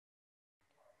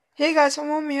Hey guys, I'm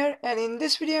Om here, and in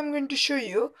this video I'm going to show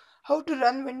you how to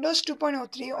run Windows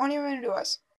 2.03 on your main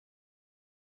device.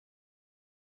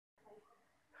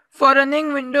 For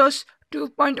running Windows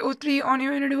 2.03 on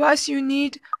your main device, you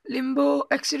need Limbo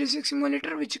x86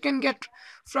 emulator, which you can get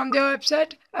from their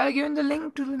website. I've given the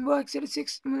link to Limbo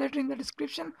x86 emulator in the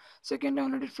description, so you can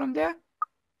download it from there.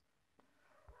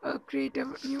 Create a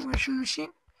new virtual machine.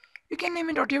 You can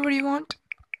name it whatever you want.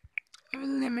 I will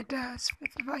name it as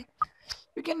 55.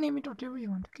 You can name it whatever you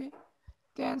want, okay?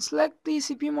 Then select the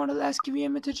CPU model as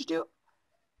QVMA32,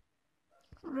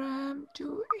 RAM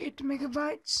to 8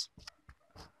 megabytes,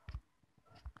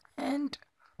 and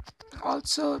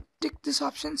also tick this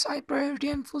options high priority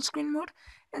and full screen mode,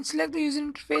 and select the user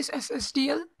interface as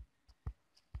SDL.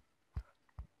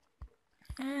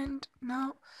 And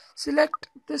now select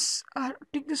this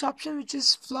tick this option which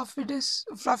is floppy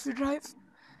drive,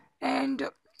 and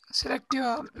select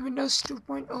your Windows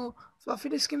 2.0 floppy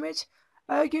disk image.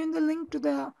 I have given the link to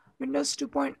the Windows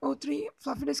 2.03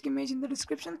 floppy disk image in the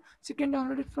description, so you can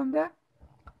download it from there.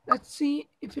 Let's see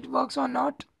if it works or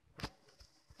not.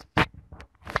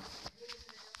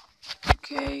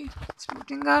 Okay, it's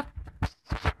booting up.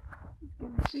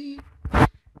 You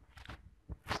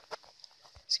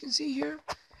can see here,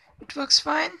 it works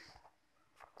fine.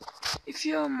 If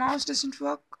your mouse doesn't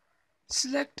work,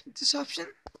 select this option,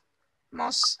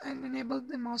 mouse, and enable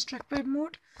the mouse trackpad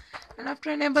mode. And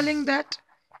after enabling that,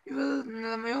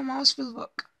 your mouse will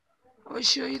work. I will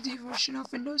show you the version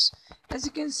of Windows. As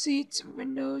you can see, it's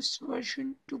Windows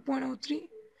version 2.03.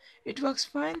 It works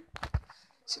fine.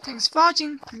 So thanks for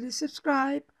watching. Please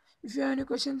subscribe. If you have any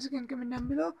questions, you can comment down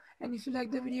below. And if you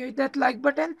like the video, hit that like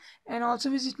button. And also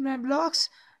visit my blogs.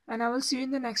 And I will see you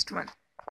in the next one.